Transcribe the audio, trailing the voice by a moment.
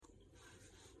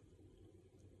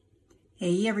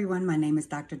Hey everyone, my name is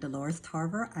Dr. Dolores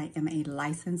Tarver. I am a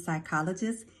licensed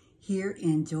psychologist here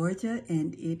in Georgia,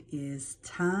 and it is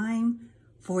time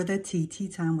for the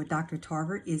TT Time with Dr.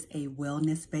 Tarver. Is a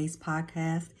wellness-based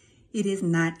podcast. It is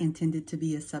not intended to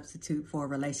be a substitute for a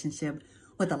relationship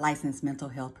with a licensed mental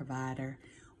health provider.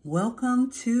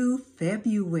 Welcome to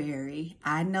February.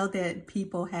 I know that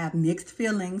people have mixed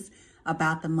feelings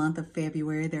about the month of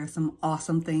February. There are some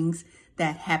awesome things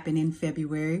that happen in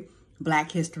February.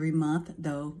 Black History Month,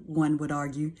 though one would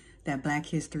argue that Black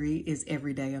history is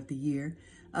every day of the year.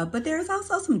 But there's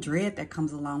also some dread that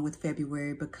comes along with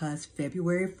February, because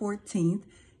February 14th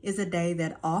is a day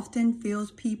that often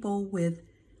fills people with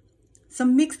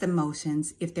some mixed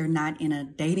emotions if they're not in a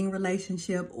dating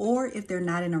relationship, or if they're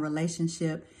not in a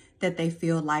relationship that they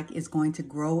feel like is going to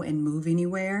grow and move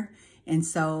anywhere. And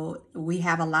so we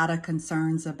have a lot of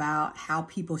concerns about how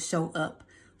people show up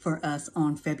for us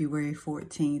on February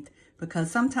 14th,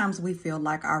 because sometimes we feel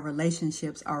like our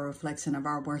relationships are a reflection of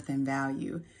our worth and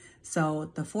value. So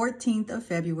the 14th of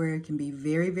February can be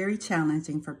very, very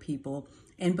challenging for people.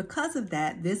 And because of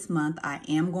that, this month I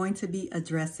am going to be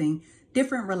addressing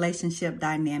different relationship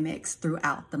dynamics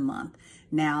throughout the month.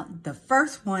 Now, the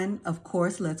first one, of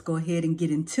course, let's go ahead and get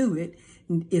into it,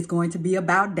 is going to be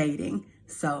about dating.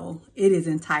 So it is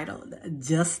entitled,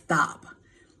 Just Stop: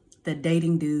 The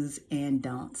Dating Do's and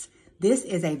Don'ts. This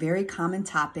is a very common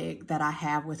topic that I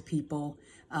have with people,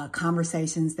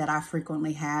 conversations that I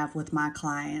frequently have with my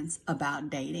clients about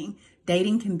dating.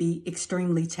 Dating can be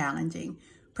extremely challenging,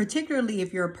 particularly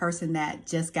if you're a person that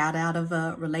just got out of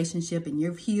a relationship and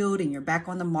you've healed and you're back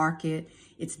on the market.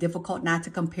 It's difficult not to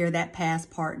compare that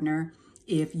past partner.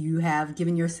 If you have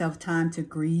given yourself time to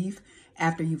grieve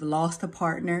after you've lost a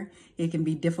partner, it can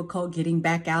be difficult getting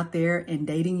back out there and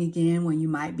dating again when you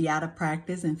might be out of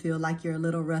practice and feel like you're a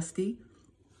little rusty.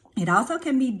 It also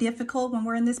can be difficult when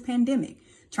we're in this pandemic,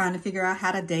 trying to figure out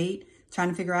how to date, trying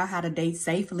to figure out how to date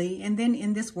safely. And then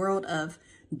in this world of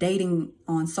dating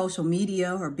on social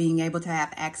media, or being able to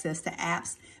have access to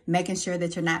apps, making sure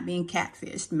that you're not being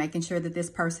catfished, making sure that this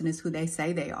person is who they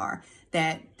say they are,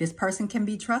 that this person can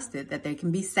be trusted, that they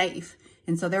can be safe.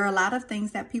 And so there are a lot of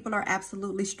things that people are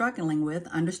absolutely struggling with,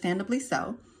 understandably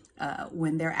so,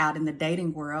 when they're out in the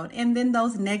dating world. And then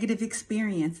those negative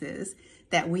experiences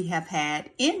that we have had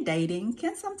in dating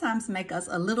can sometimes make us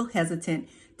a little hesitant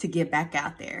to get back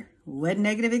out there. What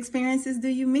negative experiences do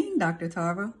you mean, Dr.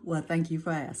 Tarver? Well, thank you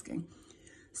for asking.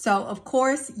 So, of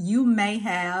course, you may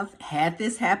have had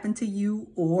this happen to you,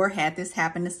 or had this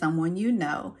happen to someone you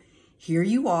know. Here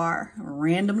you are,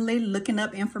 randomly looking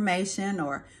up information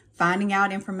or finding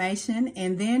out information,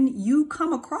 and then you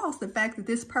come across the fact that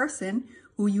this person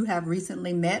who you have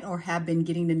recently met or have been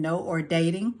getting to know or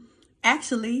dating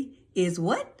actually is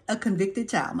what? A convicted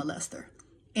child molester.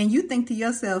 And you think to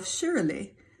yourself,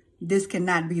 surely this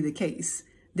cannot be the case.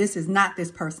 This is not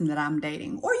this person that I'm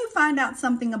dating. Or you find out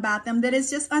something about them that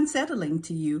is just unsettling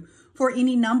to you for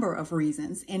any number of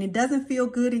reasons, and it doesn't feel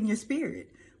good in your spirit.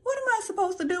 What am I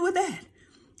supposed to do with that?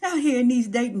 Out here in these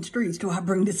dating streets, do I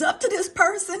bring this up to this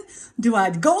person? Do I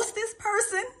ghost this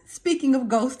person? Speaking of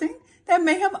ghosting, that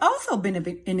may have also been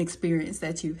an experience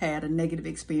that you've had, a negative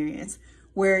experience,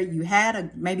 where you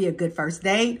had maybe a good first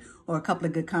date or a couple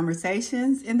of good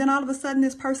conversations, and then all of a sudden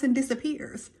this person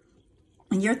disappears.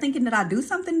 And you're thinking, did I do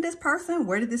something to this person?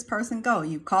 Where did this person go?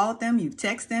 You've called them, you've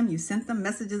texted them, you sent them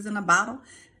messages in a bottle,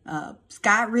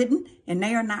 skywritten, and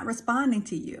they are not responding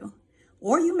to you.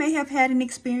 Or you may have had an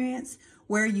experience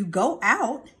where you go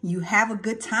out, you have a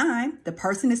good time, the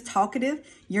person is talkative,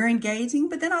 you're engaging,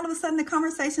 but then all of a sudden the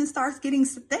conversation starts getting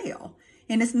stale.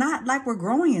 And it's not like we're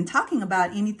growing and talking about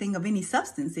anything of any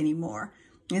substance anymore.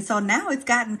 And so now it's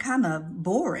gotten kind of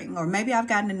boring, or maybe I've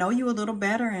gotten to know you a little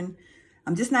better and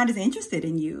I'm just not as interested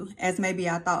in you as maybe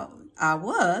I thought I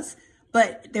was.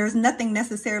 But there's nothing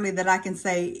necessarily that I can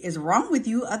say is wrong with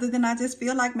you, other than I just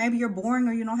feel like maybe you're boring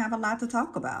or you don't have a lot to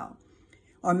talk about.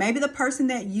 Or maybe the person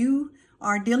that you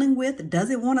are dealing with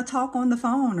doesn't want to talk on the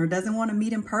phone or doesn't want to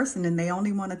meet in person, and they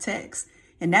only want to text.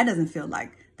 And that doesn't feel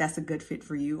like that's a good fit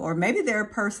for you. Or maybe they're a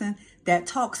person that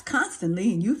talks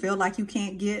constantly and you feel like you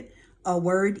can't get a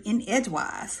word in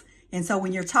edgewise. And so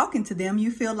when you're talking to them,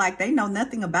 you feel like they know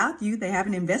nothing about you. They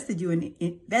haven't invested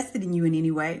in you in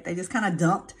any way. They just kind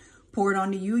of poured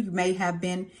onto you. You may have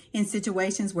been in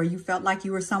situations where you felt like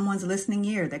you were someone's listening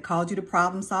ear. They called you to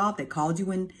problem solve. They called you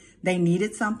when they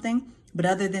needed something. But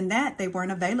other than that, they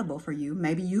weren't available for you.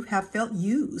 Maybe you have felt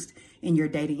used in your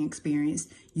dating experience,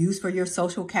 used for your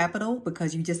social capital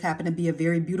because you just happen to be a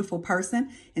very beautiful person.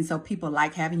 And so people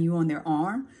like having you on their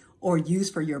arm, or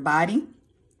used for your body.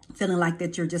 feeling like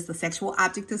that you're just a sexual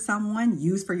object to someone,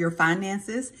 used for your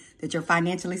finances, that you're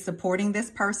financially supporting this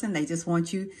person. They just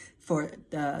want you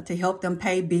to help them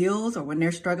pay bills, or when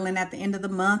they're struggling at the end of the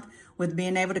month with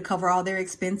being able to cover all their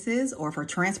expenses, or for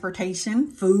transportation,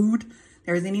 food.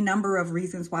 There's any number of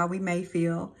reasons why we may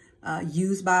feel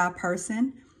used by a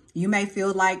person. You may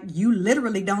feel like you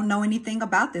literally don't know anything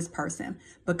about this person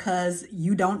because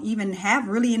you don't even have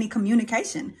really any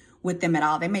communication with them at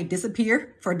all. They may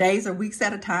disappear for days or weeks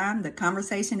at a time. The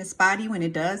conversation is spotty when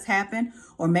it does happen.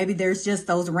 Or maybe there's just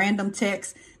those random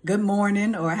texts, good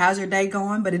morning, or how's your day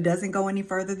going? But it doesn't go any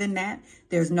further than that.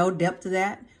 There's no depth to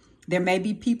that. There may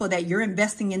be people that you're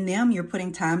investing in them. You're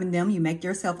putting time in them. You make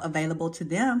yourself available to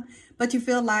them, but you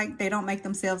feel like they don't make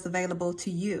themselves available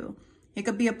to you. It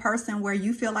could be a person where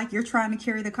you feel like you're trying to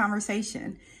carry the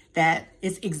conversation, that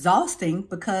it's exhausting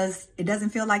because it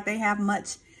doesn't feel like they have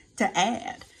much to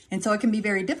add. And so it can be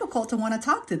very difficult to want to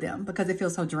talk to them because it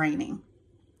feels so draining.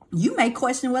 You may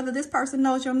question whether this person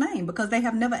knows your name because they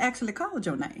have never actually called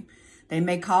your name. They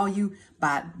may call you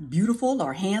by beautiful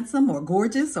or handsome or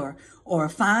gorgeous or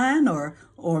fine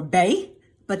or bae,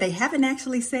 but they haven't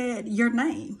actually said your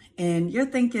name. And you're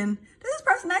thinking, does this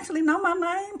person actually know my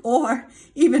name? Or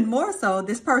even more so,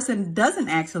 this person doesn't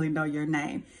actually know your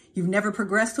name. You've never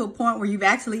progressed to a point where you've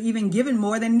actually even given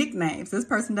more than nicknames. This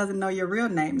person doesn't know your real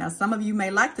name. Now, some of you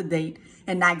may like to date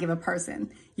and not give a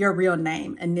person your real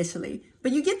name initially,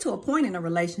 but you get to a point in a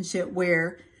relationship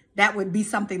where that would be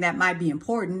something that might be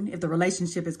important if the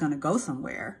relationship is going to go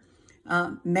somewhere.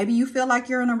 Maybe you feel like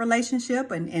you're in a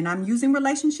relationship, and I'm using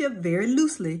relationship very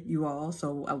loosely, you all.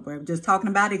 So we're just talking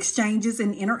about exchanges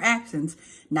and interactions,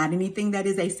 not anything that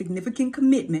is a significant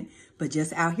commitment, but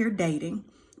just out here dating.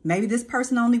 Maybe this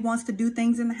person only wants to do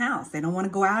things in the house. They don't want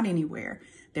to go out anywhere.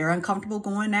 They're uncomfortable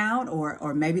going out,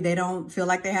 or maybe they don't feel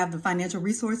like they have the financial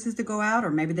resources to go out, or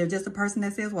maybe they're just a person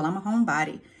that says, well, I'm a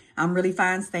homebody. I'm really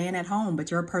fine staying at home,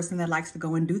 but you're a person that likes to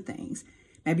go and do things.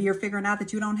 Maybe you're figuring out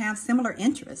that you don't have similar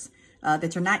interests,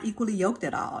 that you're not equally yoked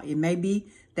at all. It may be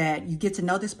that you get to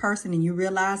know this person and you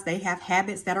realize they have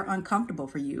habits that are uncomfortable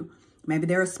for you. Maybe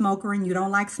they're a smoker and you don't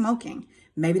like smoking.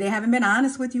 Maybe they haven't been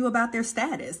honest with you about their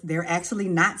status. They're actually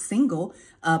not single,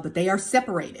 but they are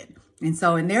separated. And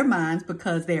so in their minds,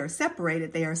 because they are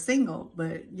separated, they are single.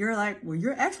 But you're like, well,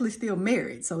 you're actually still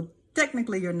married. So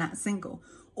technically you're not single.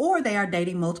 Or they are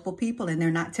dating multiple people and they're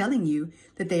not telling you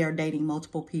that they are dating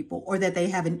multiple people, or that they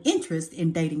have an interest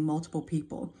in dating multiple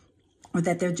people, or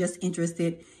that they're just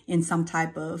interested in some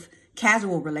type of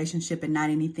casual relationship and not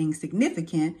anything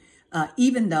significant,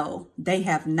 even though they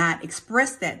have not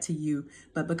expressed that to you,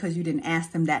 but because you didn't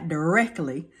ask them that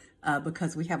directly,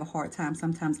 because we have a hard time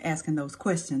sometimes asking those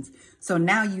questions. So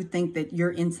now you think that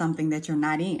you're in something that you're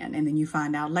not in, and then you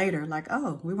find out later, like,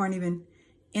 oh, we weren't even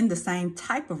in the same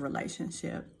type of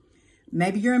relationship.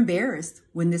 Maybe you're embarrassed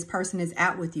when this person is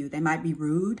out with you. They might be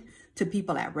rude to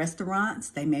people at restaurants.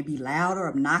 They may be loud or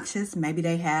obnoxious. Maybe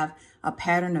they have a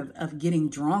pattern of getting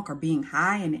drunk or being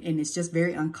high, and it's just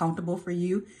very uncomfortable for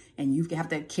you. And you have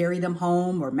to carry them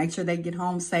home or make sure they get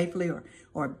home safely,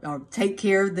 or take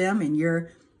care of them. And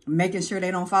you're making sure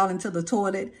they don't fall into the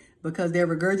toilet because they're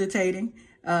regurgitating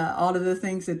all of the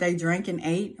things that they drank and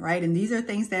ate, right? And these are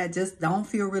things that just don't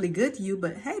feel really good to you,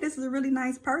 but hey, this is a really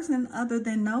nice person other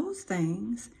than those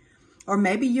things. Or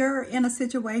maybe you're in a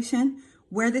situation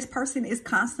where this person is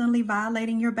constantly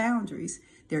violating your boundaries.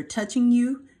 They're touching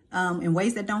you in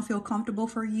ways that don't feel comfortable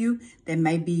for you. There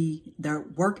may be their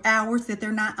work hours that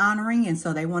they're not honoring, and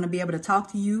so they want to be able to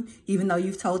talk to you even though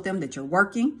you've told them that you're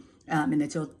working. And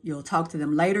that you'll talk to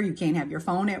them later. You can't have your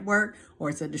phone at work, or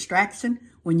it's a distraction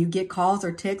when you get calls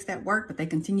or texts at work, but they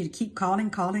continue to keep calling.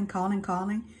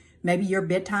 Maybe your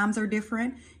bedtimes are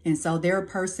different, and so they're a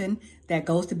person that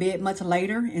goes to bed much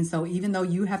later. And so even though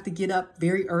you have to get up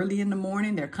very early in the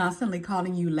morning, they're constantly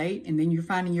calling you late, and then you're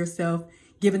finding yourself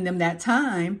giving them that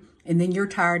time, and then you're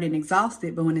tired and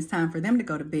exhausted. But when it's time for them to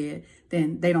go to bed,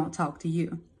 then they don't talk to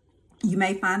you. You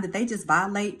may find that they just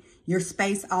violate your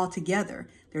space altogether.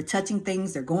 They're touching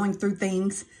things, they're going through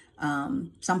things.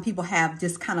 Some people have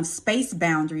just kind of space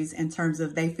boundaries in terms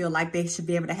of they feel like they should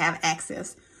be able to have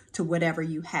access to whatever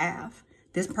you have.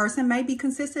 This person may be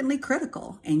consistently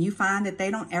critical, and you find that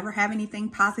they don't ever have anything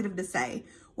positive to say,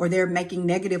 or they're making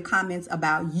negative comments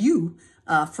about you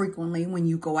frequently when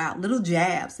you go out. Little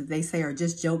jabs that they say are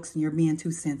just jokes and you're being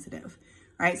too sensitive,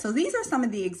 right? So these are some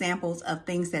of the examples of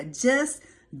things that just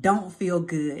don't feel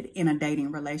good in a dating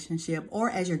relationship, or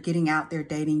as you're getting out there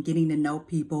dating, getting to know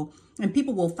people. And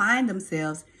people will find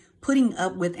themselves putting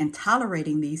up with and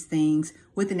tolerating these things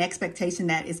with an expectation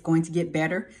that it's going to get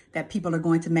better, that people are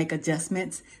going to make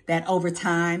adjustments, that over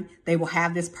time they will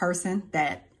have this person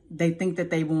that they think that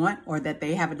they want or that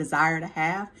they have a desire to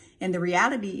have. And the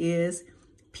reality is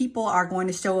people are going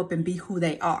to show up and be who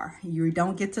they are. You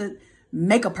don't get to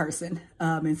make a person.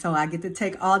 And so I get to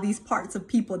take all these parts of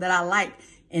people that I like.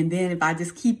 And then if I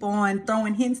just keep on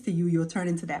throwing hints to you, you'll turn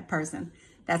into that person.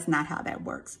 That's not how that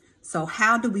works. So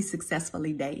how do we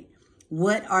successfully date?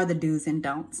 What are the do's and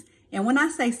don'ts? And when I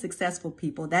say successful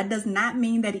people, that does not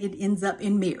mean that it ends up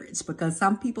in marriage, because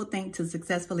some people think to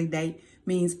successfully date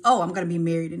means, oh, I'm going to be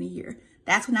married in a year.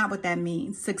 That's not what that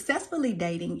means. Successfully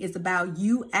dating is about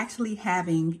you actually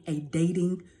having a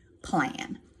dating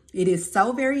plan. It is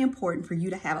so very important for you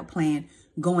to have a plan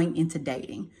going into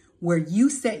dating where you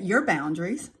set your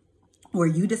boundaries, where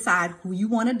you decide who you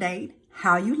want to date,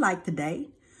 how you like to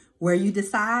date, where you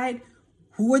decide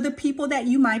who are the people that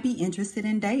you might be interested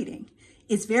in dating.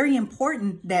 It's very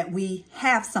important that we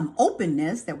have some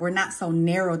openness, that we're not so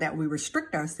narrow that we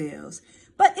restrict ourselves.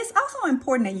 But it's also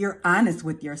important that you're honest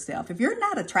with yourself. If you're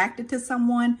not attracted to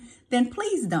someone, then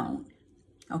please don't.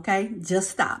 Okay?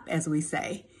 Just stop, as we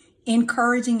say.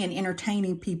 Encouraging and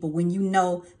entertaining people when you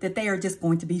know that they are just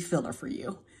going to be filler for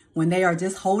you, when they are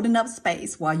just holding up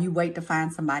space while you wait to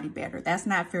find somebody better. That's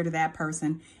not fair to that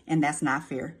person, and that's not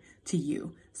fair to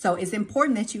you. So it's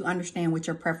important that you understand what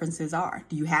your preferences are.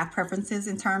 Do you have preferences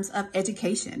in terms of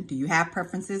education? Do you have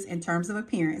preferences in terms of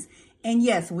appearance? And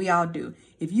yes, we all do.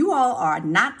 If you all are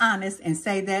not honest and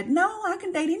say that, no, I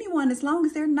can date anyone as long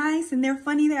as they're nice and they're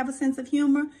funny, they have a sense of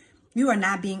humor, you are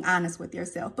not being honest with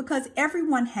yourself, because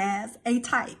everyone has a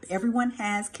type. Everyone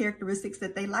has characteristics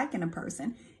that they like in a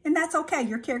person. And that's okay.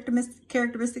 Your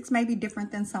characteristics may be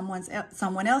different than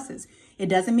someone else's. It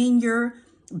doesn't mean you're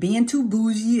being too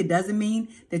bougie. It doesn't mean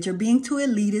that you're being too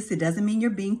elitist. It doesn't mean you're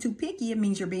being too picky. It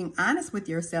means you're being honest with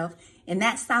yourself. And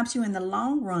that stops you in the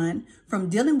long run from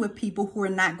dealing with people who are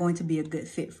not going to be a good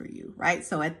fit for you, right?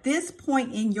 So at this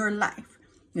point in your life,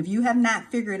 if you have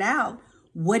not figured out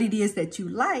what it is that you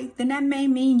like, then that may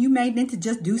mean you may need to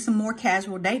just do some more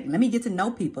casual dating. Let me get to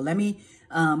know people. Let me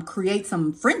create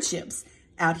some friendships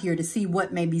out here to see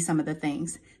what may be some of the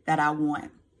things that I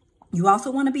want. You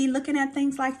also want to be looking at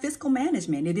things like fiscal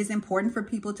management. It is important for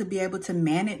people to be able to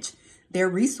manage their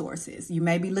resources. You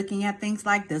may be looking at things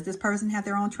like, does this person have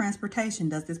their own transportation?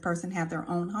 Does this person have their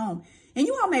own home? And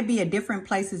you all may be at different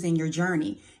places in your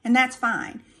journey, and that's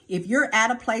fine. If you're at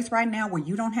a place right now where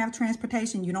you don't have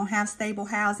transportation, you don't have stable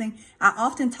housing, I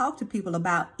often talk to people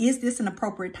about, is this an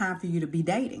appropriate time for you to be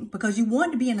dating? Because you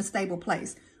want to be in a stable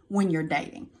place when you're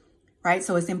dating. Right?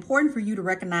 So it's important for you to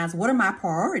recognize, what are my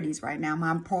priorities right now?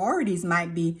 My priorities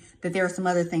might be that there are some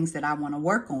other things that I want to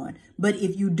work on. But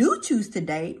if you do choose to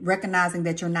date, recognizing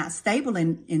that you're not stable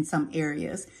in some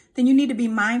areas, then you need to be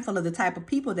mindful of the type of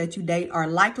people that you date are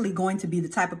likely going to be the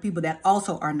type of people that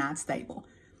also are not stable.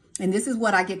 And this is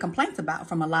what I get complaints about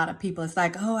from a lot of people. It's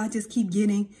like, oh, I just keep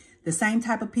getting the same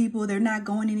type of people. They're not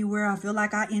going anywhere. I feel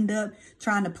like I end up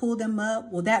trying to pull them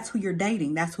up. Well, that's who you're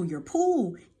dating. That's who your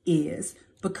pool is,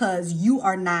 because you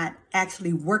are not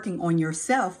actually working on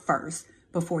yourself first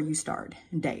before you start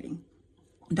dating.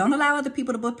 Don't allow other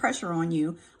people to put pressure on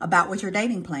you about what your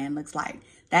dating plan looks like.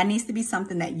 That needs to be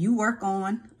something that you work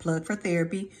on, plug for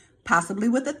therapy, possibly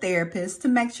with a therapist, to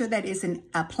make sure that it's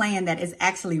a plan that is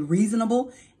actually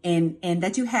reasonable and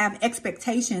that you have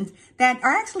expectations that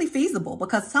are actually feasible.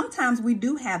 Because sometimes we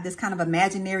do have this kind of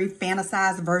imaginary,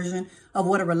 fantasized version of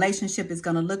what a relationship is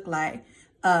going to look like.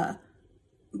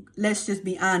 Let's just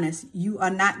be honest. You are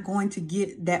not going to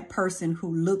get that person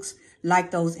who looks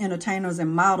like those entertainers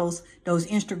and models, those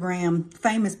Instagram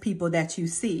famous people that you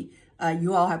see.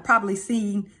 You all have probably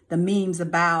seen the memes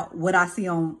about what I see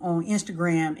on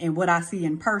Instagram and what I see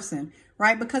in person,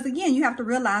 right? Because again, you have to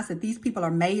realize that these people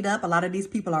are made up. A lot of these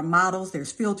people are models.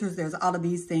 There's filters. There's all of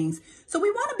these things. So we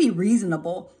want to be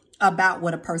reasonable about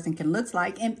what a person can look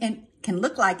like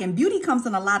and beauty comes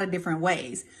in a lot of different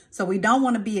ways. So we don't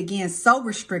want to be, again, so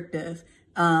restrictive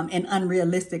and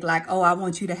unrealistic, like, oh, I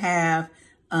want you to have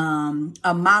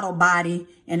a model body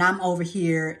and I'm over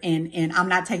here and I'm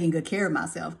not taking good care of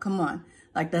myself. Come on.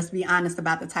 Like, let's be honest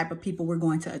about the type of people we're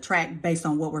going to attract based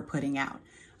on what we're putting out.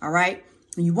 All right.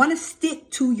 You want to stick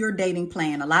to your dating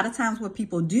plan. A lot of times what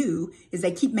people do is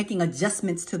they keep making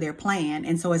adjustments to their plan.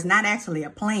 And so it's not actually a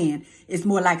plan. It's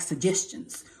more like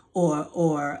suggestions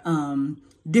or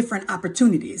different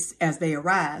opportunities as they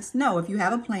arise. No, if you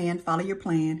have a plan, follow your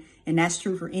plan. And that's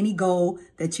true for any goal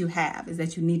that you have, is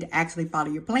that you need to actually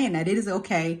follow your plan. Now, it is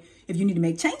okay if you need to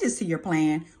make changes to your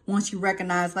plan once you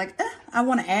recognize, like, I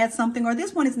want to add something, or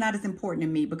this one is not as important to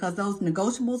me, because those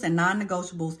negotiables and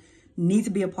non-negotiables need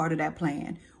to be a part of that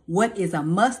plan. what is a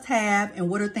must-have and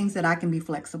what are things that I can be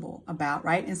flexible about,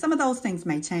 right? And some of those things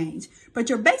may change, but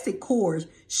your basic cores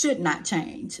should not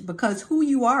change, because who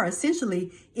you are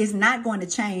essentially is not going to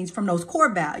change from those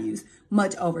core values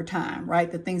much over time,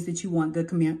 right? The things that you want: good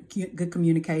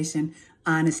communication,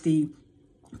 honesty,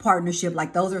 partnership,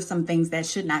 like those are some things that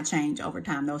should not change over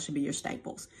time. Those should be your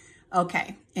staples.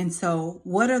 Okay. And so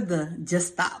what are the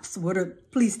just stops?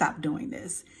 Please stop doing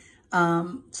this.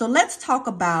 So let's talk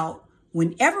about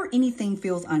whenever anything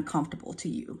feels uncomfortable to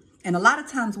you. And a lot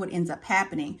of times what ends up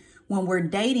happening when we're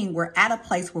dating, we're at a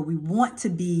place where we want to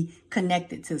be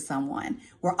connected to someone.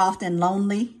 We're often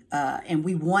lonely, and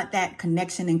we want that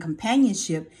connection and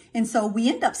companionship. And so we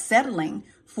end up settling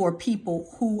for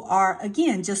people who are,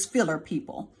 again, just filler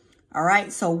people. All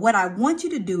right. So what I want you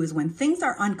to do is, when things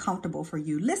are uncomfortable for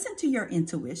you, listen to your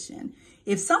intuition.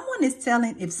 If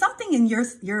something in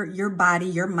your body,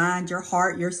 your mind, your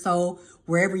heart, your soul,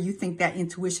 wherever you think that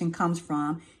intuition comes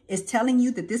from, is telling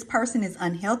you that this person is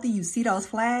unhealthy, you see those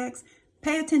flags,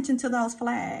 pay attention to those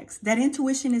flags. That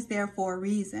intuition is there for a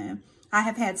reason. I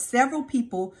have had several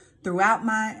people throughout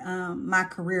my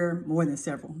career, more than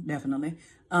several, definitely,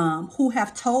 who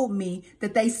have told me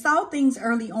that they saw things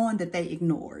early on that they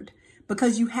ignored,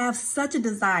 because you have such a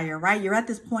desire, right? You're at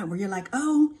this point where you're like,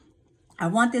 oh, I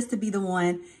want this to be the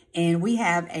one. And we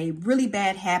have a really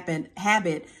bad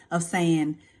habit of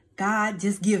saying, God,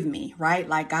 just give me, right?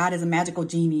 Like God is a magical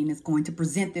genie and is going to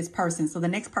present this person. So the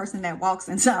next person that walks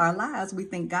into our lives, we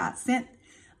think God sent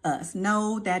us.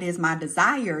 No, that is my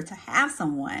desire to have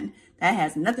someone. That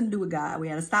has nothing to do with God. We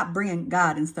got to stop bringing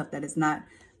God and stuff that is not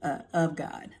of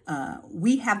God.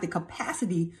 We have the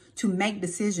capacity to make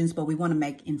decisions, but we want to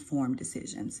make informed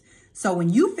decisions. So when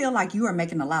you feel like you are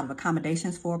making a lot of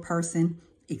accommodations for a person,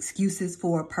 excuses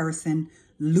for a person,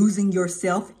 losing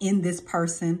yourself in this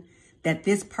person, that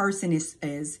this person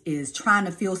is trying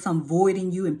to fill some void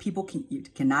in you, and people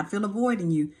cannot fill a void in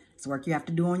you. It's work you have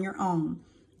to do on your own.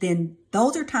 Then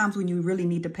those are times when you really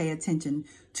need to pay attention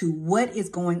to what is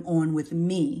going on with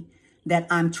me, that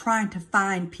I'm trying to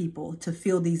find people to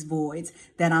fill these voids,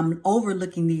 that I'm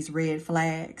overlooking these red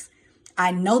flags.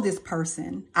 I know this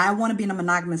person. I want to be in a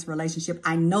monogamous relationship.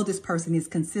 I know this person is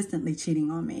consistently cheating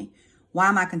on me. Why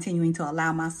am I continuing to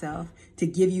allow myself to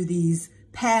give you these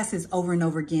passes over and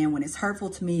over again when it's hurtful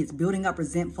to me? It's building up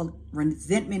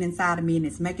resentment inside of me, and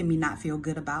it's making me not feel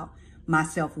good about my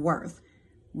self-worth.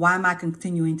 Why am I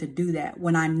continuing to do that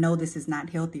when I know this is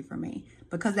not healthy for me?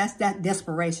 Because that's that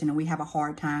desperation, and we have a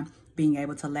hard time being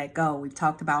able to let go. We've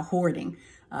talked about hoarding.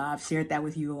 I've shared that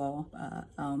with you all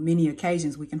on many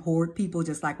occasions. We can hoard people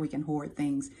just like we can hoard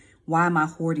things. Why am I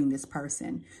hoarding this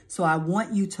person? So I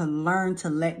want you to learn to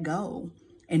let go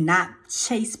and not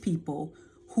chase people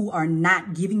who are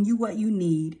not giving you what you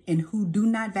need and who do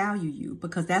not value you,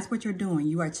 because that's what you're doing.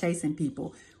 You are chasing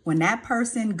people. When that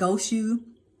person ghosts you,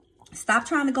 stop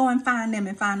trying to go and find them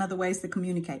and find other ways to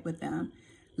communicate with them.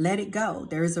 Let it go.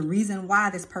 There is a reason why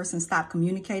this person stopped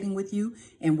communicating with you.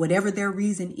 And whatever their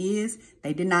reason is,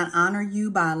 they did not honor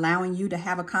you by allowing you to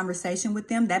have a conversation with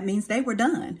them. That means they were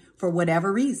done for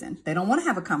whatever reason. They don't want to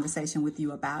have a conversation with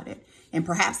you about it. And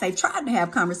perhaps they tried to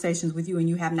have conversations with you and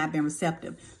you have not been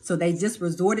receptive. So they just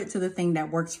resorted to the thing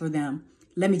that works for them.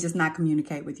 Let me just not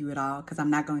communicate with you at all, because I'm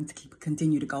not going to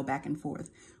continue to go back and forth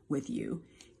with you.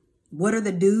 What are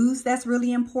the do's that's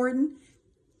really important?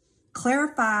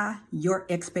 Clarify your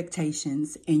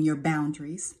expectations and your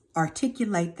boundaries.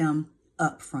 Articulate them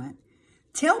up front.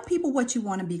 Tell people what you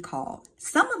want to be called.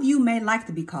 Some of you may like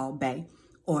to be called bae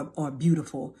or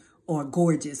beautiful or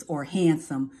gorgeous or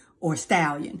handsome or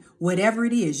stallion. Whatever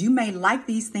it is, you may like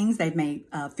these things. They may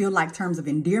feel like terms of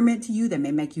endearment to you. They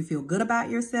may make you feel good about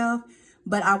yourself.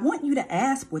 But I want you to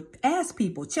ask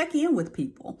people, check in with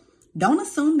people. Don't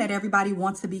assume that everybody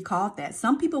wants to be called that.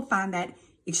 Some people find that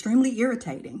extremely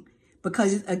irritating.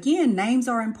 Because again, names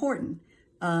are important.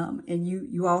 And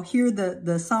you all hear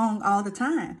the song all the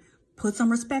time. Put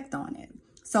some respect on it.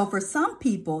 So for some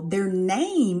people, their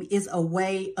name is a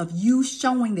way of you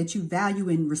showing that you value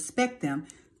and respect them,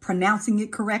 pronouncing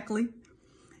it correctly,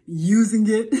 using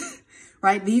it,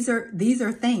 right? These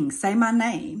are things. Say my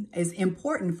name is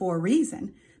important for a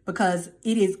reason, because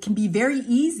can be very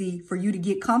easy for you to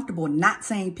get comfortable not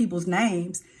saying people's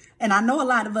names. And I know a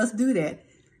lot of us do that.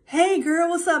 Hey girl,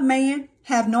 what's up, man?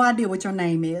 Have no idea what your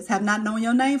name is. Have not known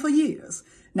your name for years.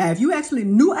 Now, if you actually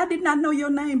knew I did not know your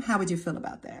name, how would you feel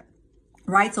about that?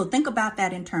 Right? So think about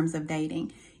that in terms of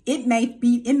dating. It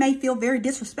may feel very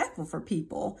disrespectful for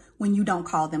people when you don't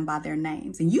call them by their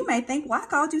names. And you may think, well, I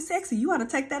called you sexy. You ought to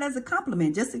take that as a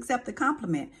compliment. Just accept the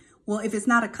compliment. Well, if it's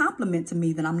not a compliment to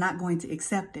me, then I'm not going to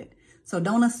accept it. So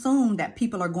don't assume that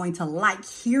people are going to like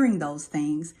hearing those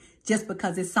things just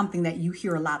because it's something that you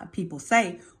hear a lot of people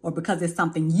say or because it's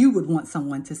something you would want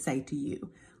someone to say to you.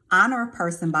 Honor a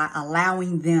person by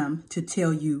allowing them to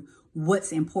tell you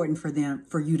what's important for them,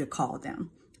 for you to call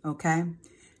them. Okay.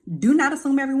 Do not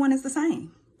assume everyone is the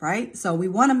same, right? So we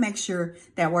want to make sure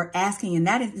that we're asking, and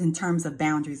that is in terms of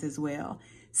boundaries as well.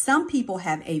 Some people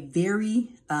have a very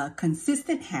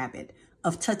consistent habit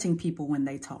of touching people when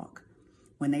they talk.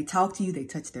 When they talk to you, they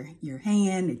touch your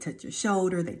hand, they touch your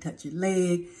shoulder, they touch your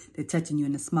leg, they're touching you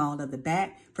in the small of the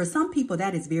back. For some people,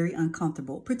 that is very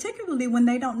uncomfortable, particularly when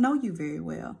they don't know you very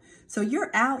well. So you're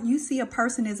out, you see a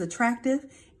person is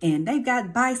attractive and they've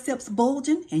got biceps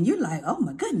bulging and you're like, oh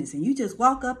my goodness, and you just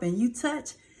walk up and you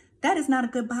touch. That is not a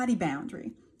good body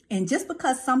boundary. And just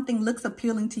because something looks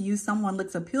appealing to you, someone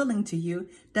looks appealing to you,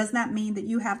 does not mean that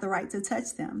you have the right to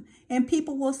touch them. And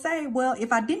people will say, well,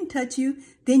 if I didn't touch you,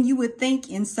 then you would think,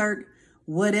 insert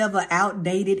whatever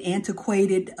outdated,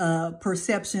 antiquated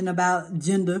perception about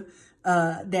gender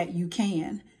that you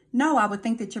can. No, I would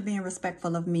think that you're being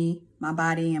respectful of me, my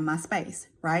body, and my space,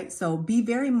 right? So be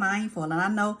very mindful. And I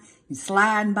know you're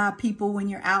sliding by people when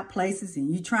you're out places and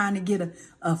you're trying to get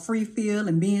a free feel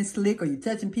and being slick, or you're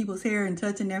touching people's hair and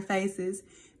touching their faces.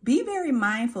 Be very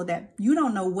mindful that you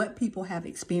don't know what people have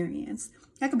experienced.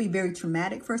 That could be very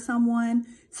traumatic for someone.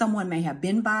 Someone may have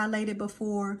been violated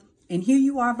before, and here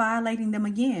you are violating them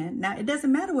again. Now, it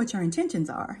doesn't matter what your intentions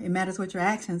are. It matters what your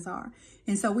actions are.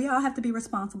 And so we all have to be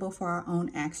responsible for our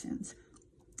own actions.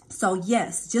 So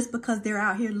yes, just because they're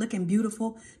out here looking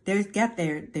beautiful, they've got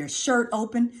their shirt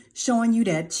open, showing you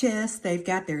that chest, they've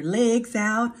got their legs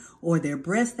out or their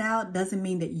breasts out, doesn't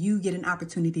mean that you get an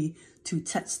opportunity to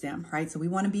touch them, right? So we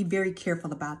want to be very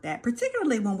careful about that,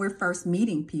 particularly when we're first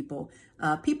meeting people.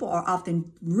 People are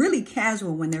often really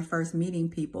casual when they're first meeting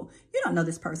people. You don't know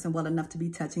this person well enough to be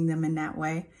touching them in that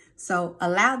way. So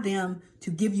allow them to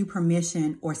give you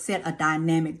permission or set a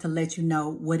dynamic to let you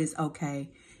know what is okay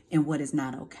and what is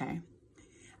not okay.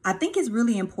 I think it's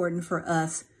really important for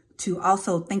us to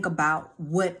also think about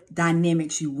what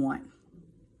dynamics you want,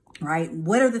 right?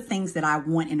 What are the things that I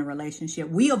want in a relationship?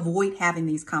 We avoid having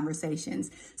these conversations,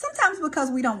 sometimes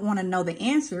because we don't want to know the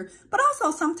answer, but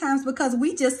also sometimes because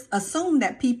we just assume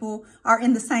that people are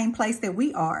in the same place that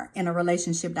we are in a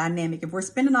relationship dynamic. If we're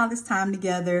spending all this time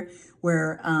together,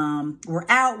 we're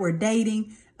out, we're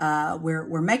dating,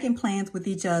 we're making plans with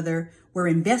each other, we're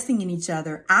investing in each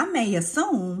other, I may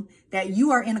assume that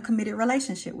you are in a committed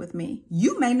relationship with me.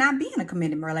 You may not be in a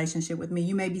committed relationship with me.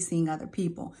 You may be seeing other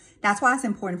people. That's why it's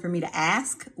important for me to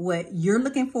ask what you're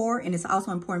looking for. And it's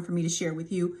also important for me to share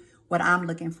with you what I'm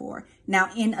looking for. Now,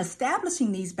 in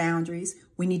establishing these boundaries,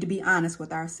 we need to be honest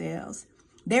with ourselves.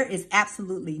 There is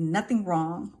absolutely nothing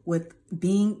wrong with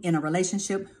being in a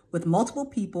relationship with multiple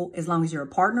people as long as your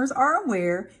partners are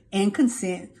aware and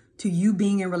consent to you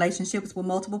being in relationships with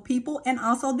multiple people and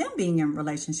also them being in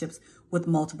relationships with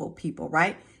multiple people,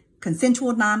 right?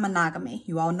 Consensual non-monogamy.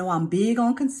 You all know I'm big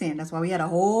on consent. That's why we had a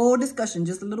whole discussion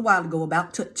just a little while ago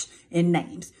about touch and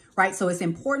names, right? So it's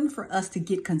important for us to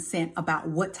get consent about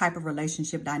what type of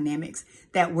relationship dynamics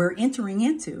that we're entering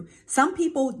into. Some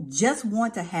people just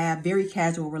want to have very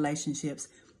casual relationships.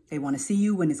 They want to see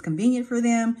you when it's convenient for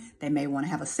them. They may want to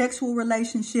have a sexual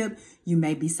relationship. You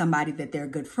may be somebody that they're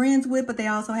good friends with, but they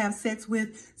also have sex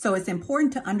with. So it's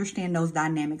important to understand those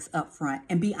dynamics up front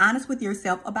and be honest with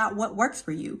yourself about what works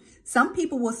for you. Some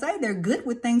people will say they're good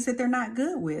with things that they're not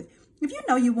good with. If you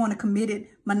know you want a committed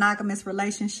monogamous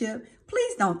relationship,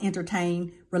 please don't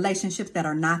entertain relationships that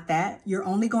are not that. You're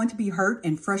only going to be hurt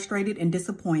and frustrated and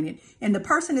disappointed. And the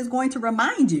person is going to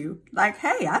remind you like,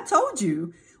 hey, I told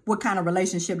you what kind of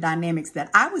relationship dynamics that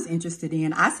I was interested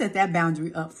in. I set that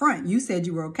boundary up front. You said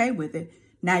you were okay with it.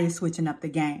 Now you're switching up the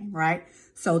game, right?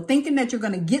 So thinking that you're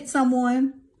going to get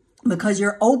someone because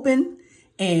you're open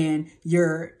and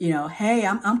you're, hey,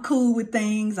 I'm cool with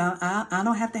things. I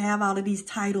don't have to have all of these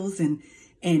titles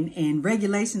and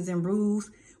regulations and rules.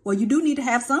 Well, you do need to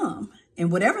have some,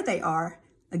 and whatever they are,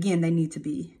 again, they need to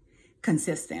be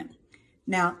consistent.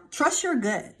 Now, trust your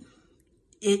gut.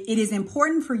 It is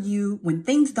important for you when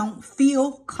things don't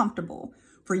feel comfortable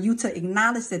for you to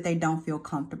acknowledge that they don't feel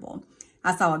comfortable.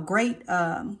 I saw a great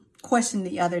question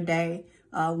the other day.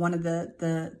 One of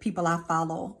the people I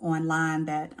follow online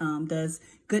that does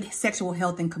good sexual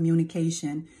health and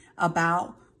communication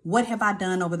about what have I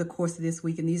done over the course of this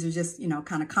week. And these are just,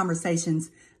 kind of conversations,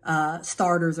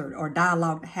 starters or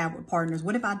dialogue to have with partners.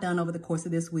 What have I done over the course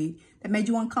of this week that made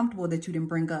you uncomfortable that you didn't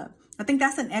bring up? I think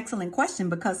that's an excellent question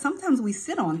because sometimes we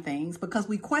sit on things because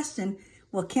we question,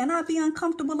 well, can I be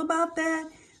uncomfortable about that?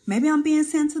 Maybe I'm being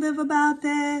sensitive about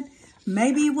that.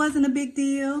 maybe it wasn't a big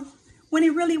deal when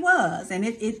it really was. And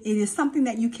it is something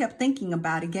that you kept thinking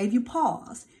about. It gave you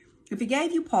pause. If it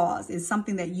gave you pause, it's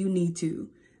something that you need to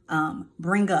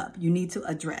bring up, you need to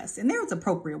address. And there's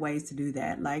appropriate ways to do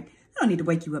that. Like, I don't need to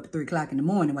wake you up at 3 o'clock in the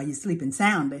morning while you're sleeping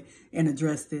soundly and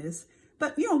address this.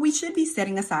 But, we should be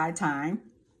setting aside time.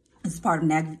 This is part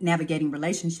of navigating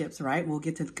relationships, right? We'll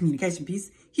get to the communication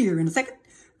piece here in a second.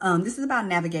 This is about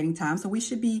navigating time. So we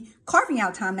should be carving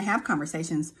out time to have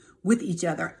conversations with each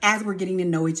other as we're getting to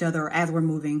know each other or as we're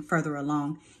moving further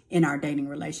along in our dating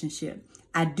relationship.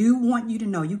 I do want you to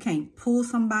know you can't pull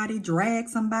somebody, drag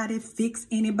somebody, fix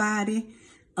anybody,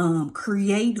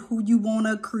 create who you want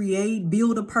to create,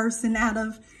 build a person out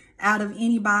of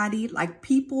anybody. Like,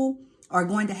 people are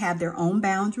going to have their own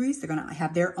boundaries. They're going to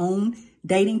have their own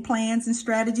dating plans and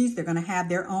strategies. They're going to have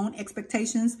their own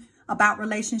expectations about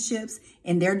relationships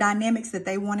and their dynamics that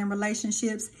they want in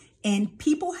relationships. And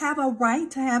people have a right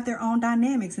to have their own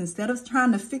dynamics. Instead of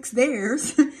trying to fix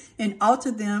theirs and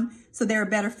alter them so they're a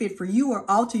better fit for you, or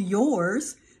alter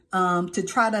yours to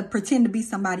try to pretend to be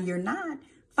somebody you're not,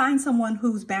 find someone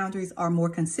whose boundaries are more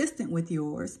consistent with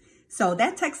yours. So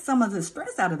that takes some of the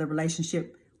stress out of the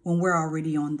relationship when we're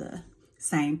already on the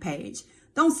same page.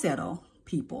 Don't settle,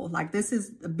 people. Like, this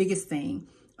is the biggest thing.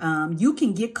 You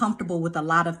can get comfortable with a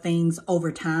lot of things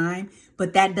over time,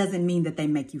 but that doesn't mean that they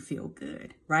make you feel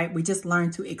good, right? We just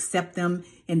learn to accept them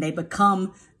and they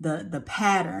become the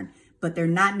pattern, but they're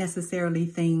not necessarily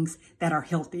things that are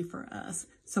healthy for us.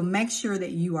 So make sure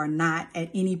that you are not at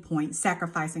any point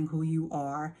sacrificing who you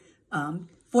are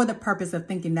for the purpose of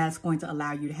thinking that's going to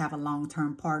allow you to have a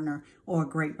long-term partner or a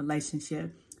great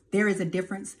relationship. There is a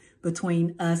difference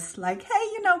between us, like, hey,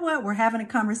 you know what? We're having a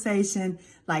conversation.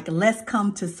 Like, let's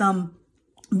come to some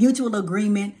mutual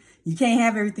agreement. You can't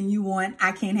have everything you want.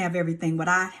 I can't have everything what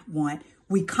I want.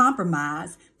 We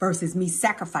compromise versus me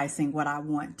sacrificing what I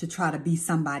want to try to be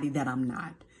somebody that I'm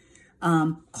not.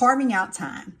 Carving out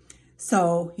time.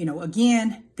 So,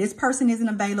 again, this person isn't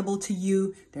available to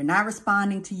you. They're not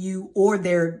responding to you, or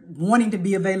they're wanting to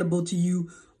be available to you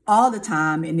all the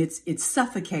time. And it's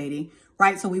suffocating.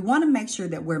 Right? So we want to make sure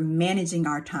that we're managing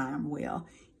our time well.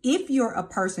 If you're a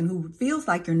person who feels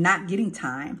like you're not getting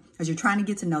time as you're trying to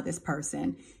get to know this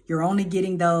person, you're only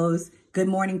getting those good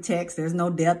morning texts. There's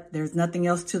no depth. There's nothing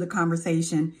else to the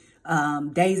conversation.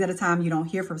 Days at a time, you don't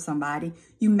hear from somebody.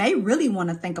 You may really want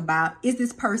to think about, is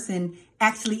this person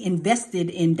actually invested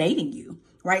in dating you?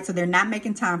 Right? So they're not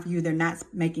making time for you. They're not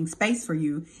making space for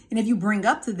you. And if you bring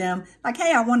up to them like,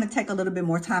 hey, I want to take a little bit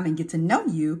more time and get to know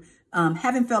you,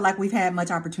 haven't felt like we've had much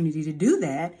opportunity to do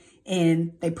that,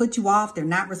 and they put you off, they're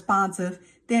not responsive,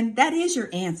 then that is your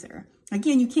answer.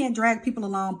 Again, you can't drag people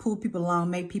along, pull people along,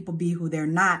 make people be who they're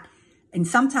not. And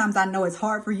sometimes I know it's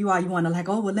hard for you all. You want to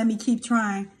let me keep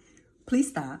trying. Please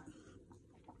stop.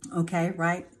 Okay,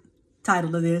 right?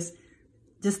 Title of this,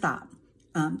 just stop.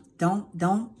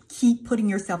 Don't keep putting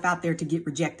yourself out there to get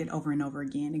rejected over and over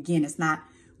again. Again, it's not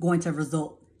going to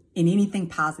result in anything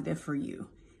positive for you.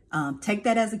 Take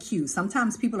that as a cue.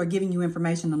 Sometimes people are giving you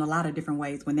information in a lot of different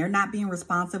ways. When they're not being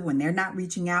responsive, when they're not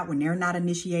reaching out, when they're not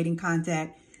initiating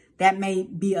contact, that may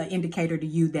be an indicator to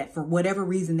you that for whatever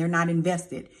reason, they're not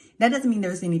invested. That doesn't mean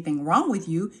there's anything wrong with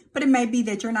you, but it may be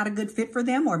that you're not a good fit for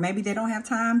them, or maybe they don't have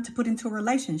time to put into a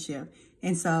relationship.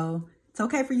 And so it's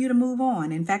okay for you to move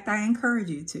on. In fact, I encourage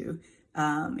you to.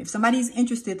 If somebody's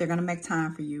interested, they're going to make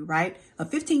time for you, right? A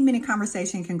 15-minute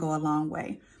conversation can go a long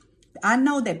way. I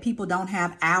know that people don't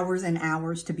have hours and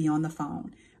hours to be on the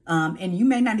phone. And you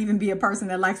may not even be a person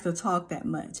that likes to talk that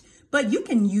much, but you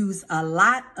can use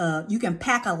you can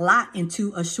pack a lot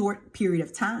into a short period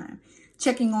of time.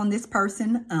 Checking on this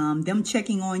person, them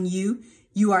checking on you.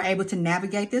 You are able to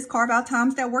navigate this, carve out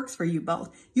times that works for you both.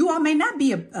 You all may not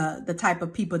be the type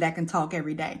of people that can talk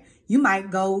every day. You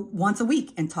might go once a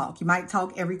week and talk. You might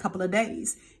talk every couple of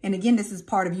days. And again, this is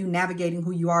part of you navigating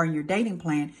who you are in your dating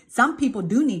plan. Some people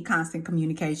do need constant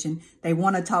communication. They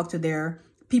want to talk to their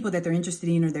people that they're interested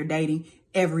in or they're dating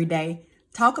every day.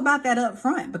 Talk about that up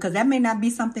front, because that may not be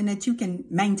something that you can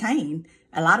maintain.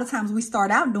 A lot of times we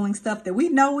start out doing stuff that we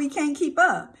know we can't keep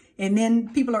up. And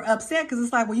then people are upset because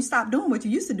it's like, well, you stopped doing what you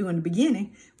used to do in the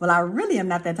beginning. Well, I really am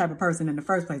not that type of person in the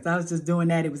first place. I was just doing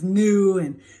that. It was new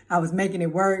and I was making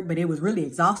it work, but it was really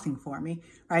exhausting for me,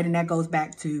 right? And that goes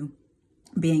back to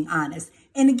being honest.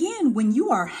 And again, when you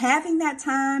are having that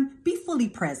time, be fully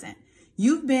present.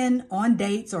 You've been on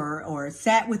dates or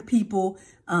sat with people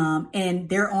and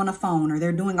they're on a phone or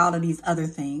they're doing all of these other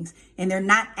things and they're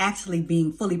not actually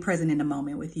being fully present in the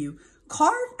moment with you.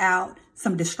 Carve out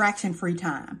some distraction-free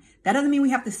time. That doesn't mean we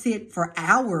have to sit for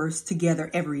hours together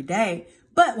every day,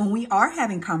 But when we are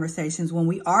having conversations, when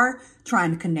we are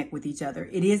trying to connect with each other,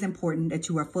 it is important that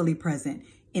you are fully present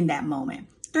in that moment.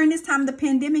 During this time of the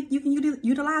pandemic, you can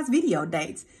utilize video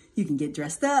dates. You can get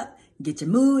dressed up, get your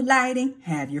mood lighting,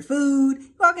 have your food.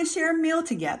 You all can share a meal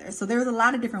together. So there's a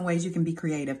lot of different ways you can be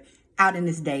creative out in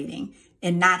this dating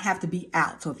and not have to be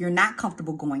out. So if you're not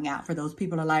comfortable going out, for those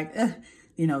people are like,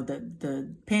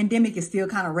 the pandemic is still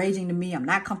kind of raging to me. I'm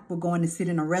not comfortable going to sit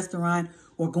in a restaurant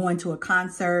or going to a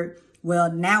concert.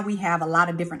 Well, now we have a lot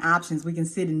of different options. We can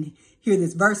sit and hear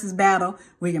this versus battle.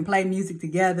 We can play music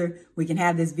together. We can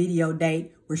have this video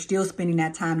date. We're still spending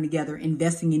that time together,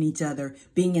 investing in each other,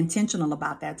 being intentional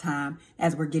about that time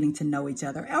as we're getting to know each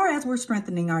other or as we're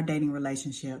strengthening our dating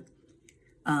relationship.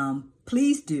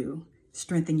 Please do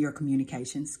strengthen your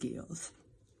communication skills.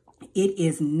 It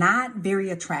is not very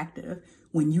attractive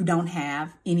when you don't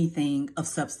have anything of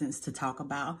substance to talk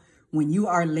about. When you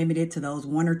are limited to those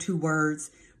 1 or 2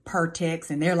 words per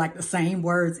text and they're like the same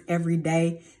words every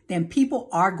day, then people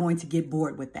are going to get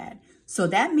bored with that. So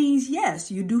that means,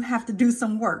 yes, you do have to do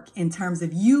some work in terms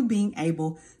of you being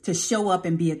able to show up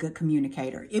and be a good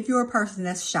communicator. If you're a person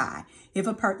that's shy, if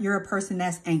you're a person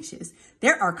that's anxious,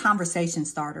 there are conversation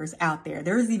starters out there.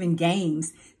 There's even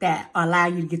games that allow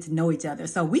you to get to know each other.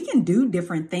 So we can do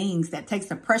different things that takes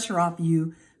the pressure off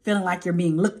you, feeling like you're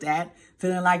being looked at,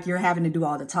 feeling like you're having to do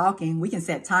all the talking. We can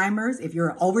set timers. If you're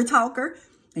an over talker,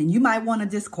 and you might want to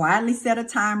just quietly set a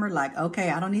timer like, okay,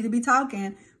 I don't need to be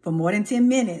talking for more than 10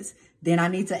 minutes. Then I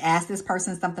need to ask this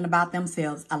person something about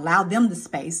themselves, allow them the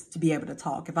space to be able to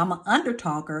talk. If I'm an under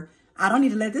talker, I don't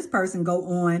need to let this person go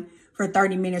on for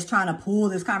 30 minutes trying to pull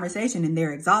this conversation and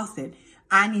they're exhausted.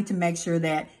 I need to make sure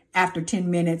that after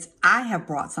 10 minutes, I have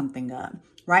brought something up,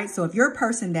 right? So if you're a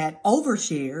person that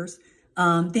overshares,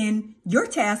 then your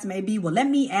task may be, well, let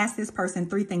me ask this person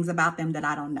 3 things about them that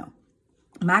I don't know.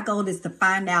 My goal is to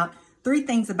find out 3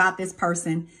 things about this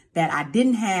person that I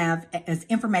didn't have as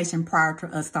information prior to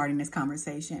us starting this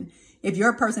conversation. If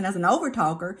you're a person that's an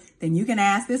overtalker, then you can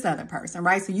ask this other person,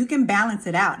 right? So you can balance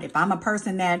it out. If I'm a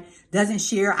person that doesn't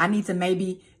share, I need to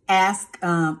maybe ask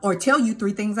or tell you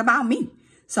 3 things about me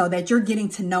so that you're getting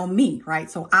to know me,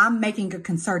 right? So I'm making a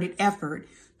concerted effort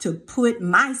to put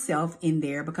myself in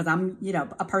there because I'm,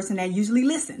 a person that usually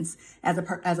listens as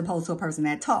opposed to a person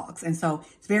that talks. And so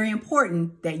it's very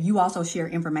important that you also share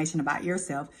information about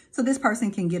yourself so this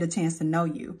person can get a chance to know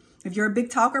you. If you're a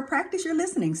big talker, practice your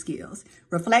listening skills.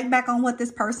 Reflect back on what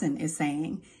this person is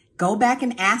saying. Go back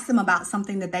and ask them about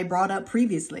something that they brought up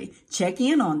previously. Check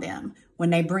in on them when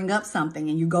they bring up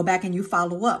something and you go back and you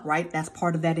follow up, right? That's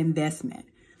part of that investment.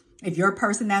 If you're a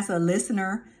person that's a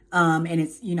listener, and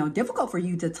it's, difficult for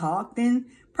you to talk, then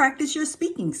practice your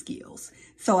speaking skills.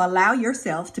 So allow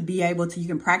yourself to be able to, you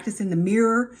can practice in the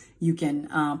mirror, you can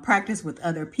practice with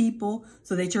other people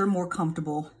so that you're more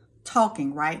comfortable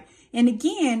talking, right? And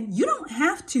again, you don't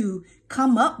have to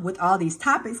come up with all these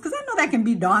topics because I know that can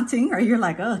be daunting or you're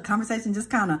like, conversation just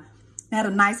kind of had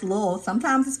a nice lull.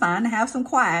 Sometimes it's fine to have some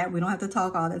quiet. We don't have to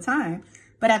talk all the time.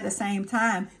 But at the same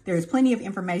time, there's plenty of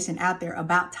information out there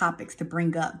about topics to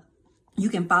bring up. You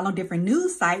can follow different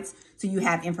news sites so you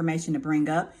have information to bring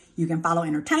up. You can follow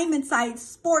entertainment sites,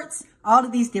 sports, all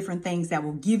of these different things that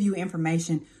will give you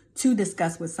information to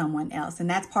discuss with someone else. And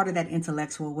that's part of that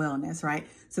intellectual wellness, right?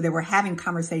 So that we're having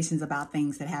conversations about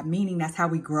things that have meaning. That's how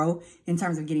we grow in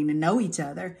terms of getting to know each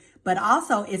other. But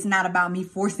also, it's not about me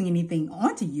forcing anything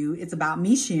onto you. It's about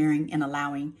me sharing and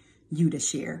allowing you to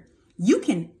share. You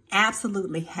can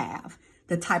absolutely have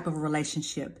the type of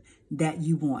relationship that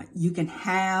you want. You can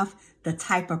have the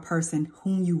type of person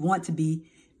whom you want to be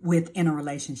with in a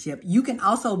relationship. You can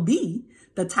also be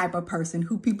the type of person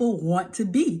who people want to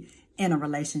be in a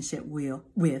relationship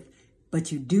with.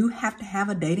 But you do have to have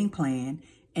a dating plan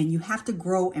and you have to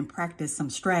grow and practice some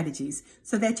strategies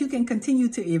so that you can continue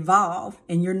to evolve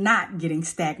and you're not getting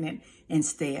stagnant and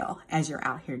stale as you're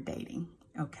out here dating.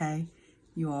 Okay?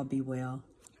 You all be well.